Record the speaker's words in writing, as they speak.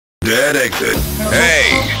DeadExit.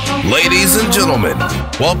 Hey, ladies and gentlemen,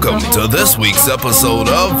 welcome to this week's episode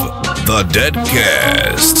of The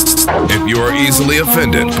Deadcast. If you are easily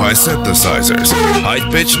offended by synthesizers,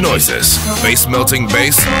 high-pitched noises, face-melting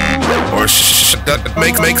bass, or shit that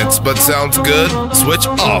makes sense but sounds good, switch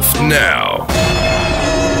off now.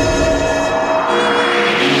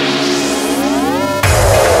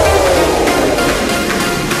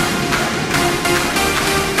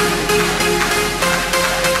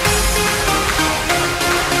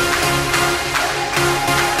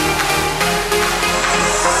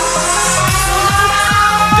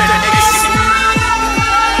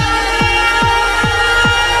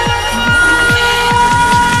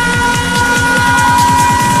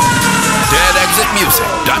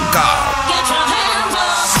 DeadExitMusic.com. Get your hands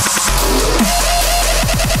up!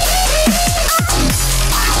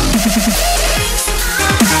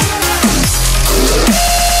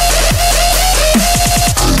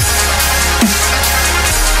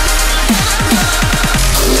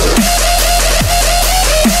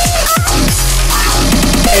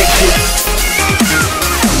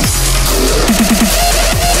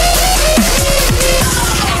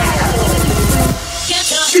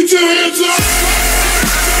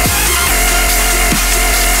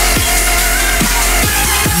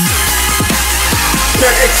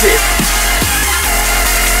 DeadExit.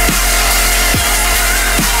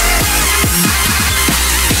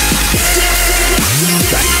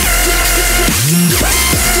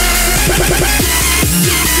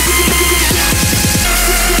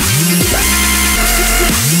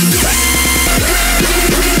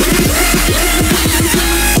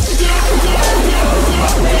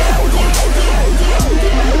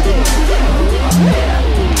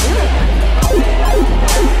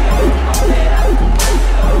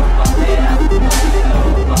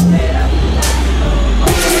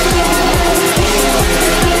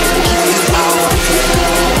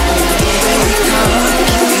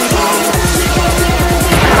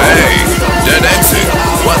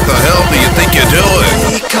 What the hell do you think you're doing?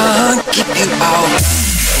 We can't keep you out.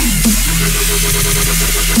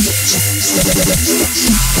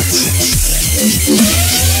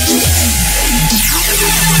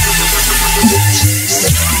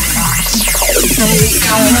 We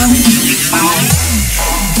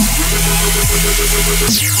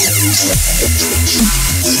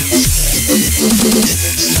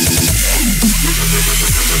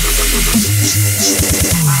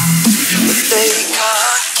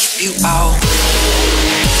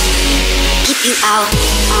can't keep you out. They can't keep you out.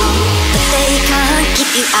 Keep you out. But they can't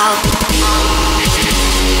keep you out.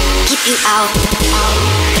 Keep you out.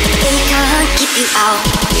 But they can't keep you out.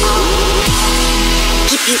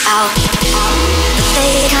 Keep you out. But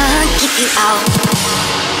they can't keep you out.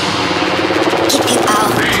 Keep you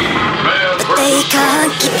out. But they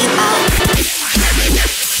can't keep you out.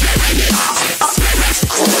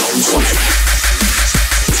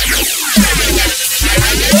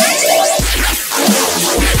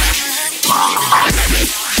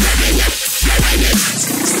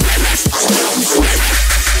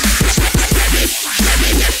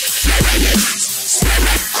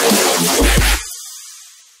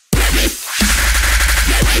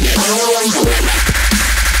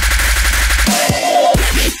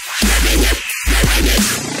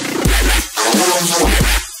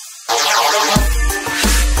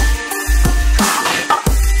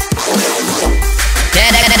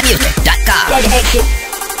 DeadExit.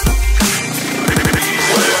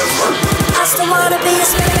 I still wanna be a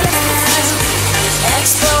spaceman,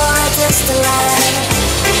 explore a distant land,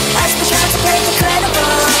 as we contemplate the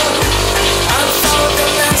credible, unfold the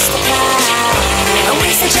master plan. And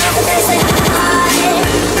we say jump and they say hi.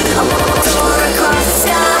 I want to soar across the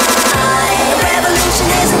sky. The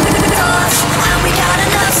revolution is a cause, and we got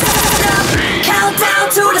enough stuff.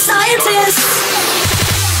 Countdown to the scientists.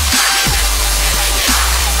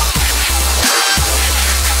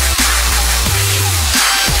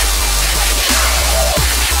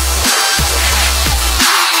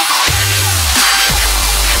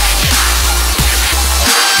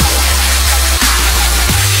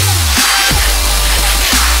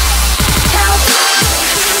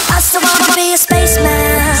 Be a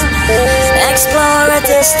spaceman, explore a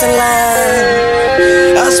distant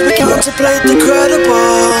land, as we contemplate the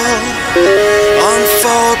credible,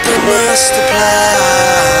 unfold the master plan.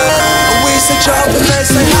 And we say jump and they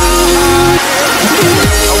say hi.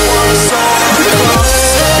 I wanna soar across the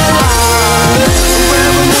sky. The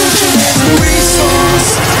revolution is a resource,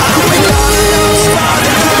 and we got enough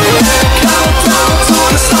started. Countdown to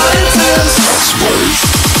the scientists.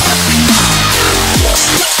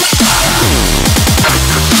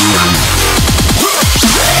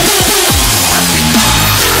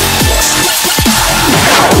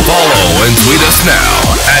 and tweet us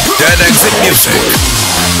now at DeadExit Music.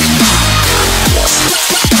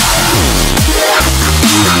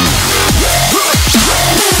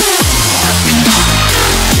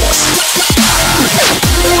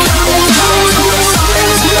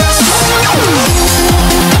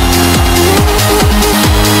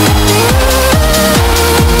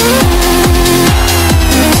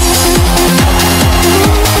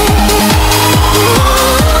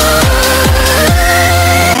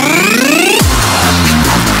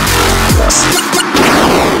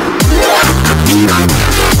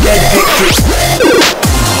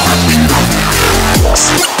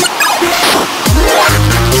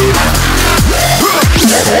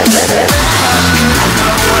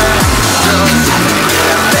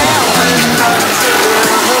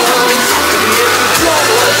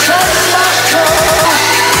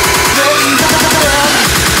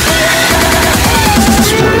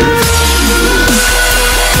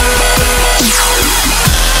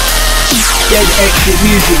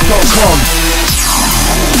 DeadExitMusic.com.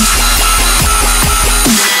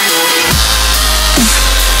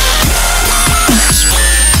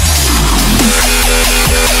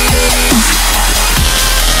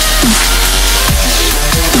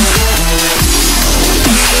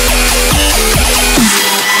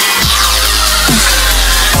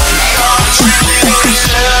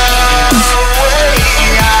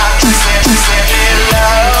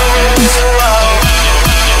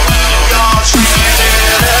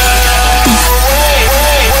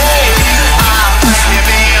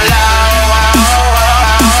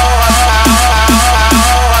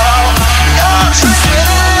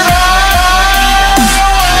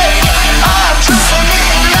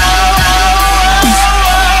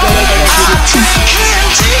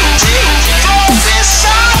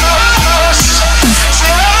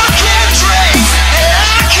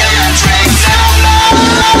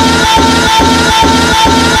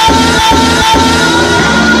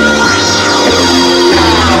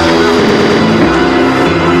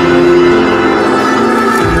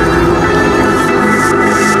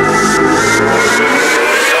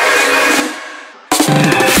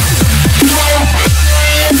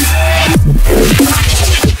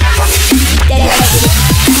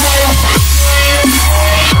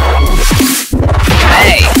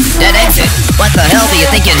 What the hell do you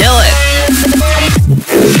think you're doing?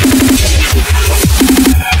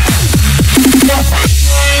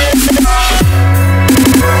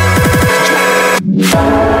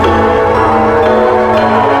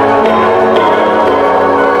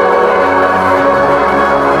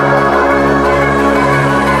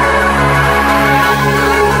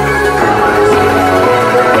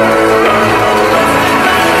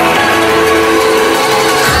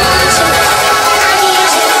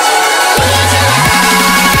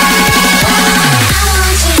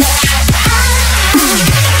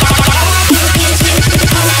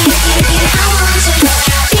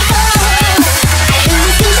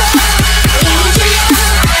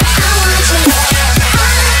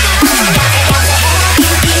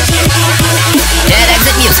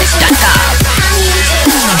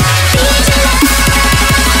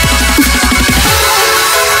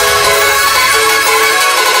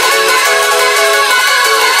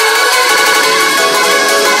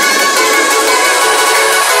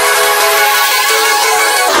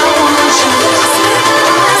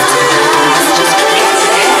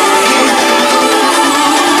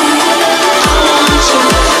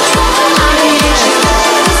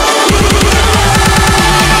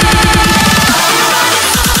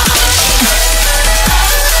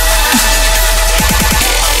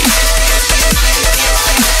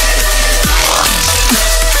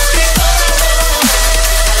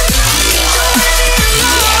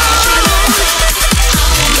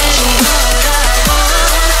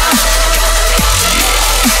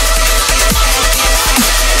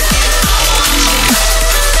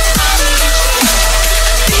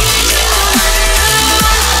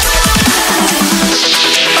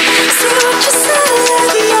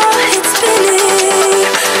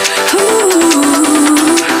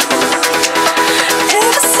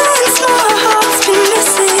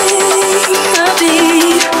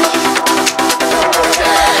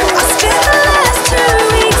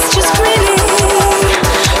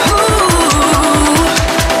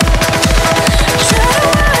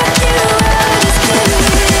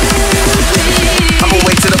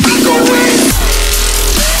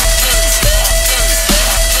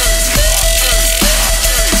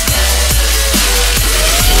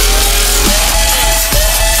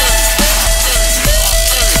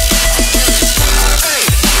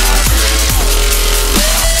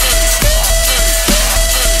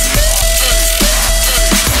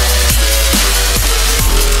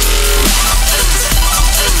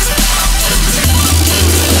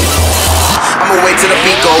 way to the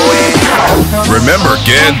beat go in. Remember,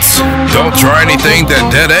 kids, don't try anything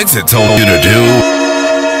that DeadExit told you to do.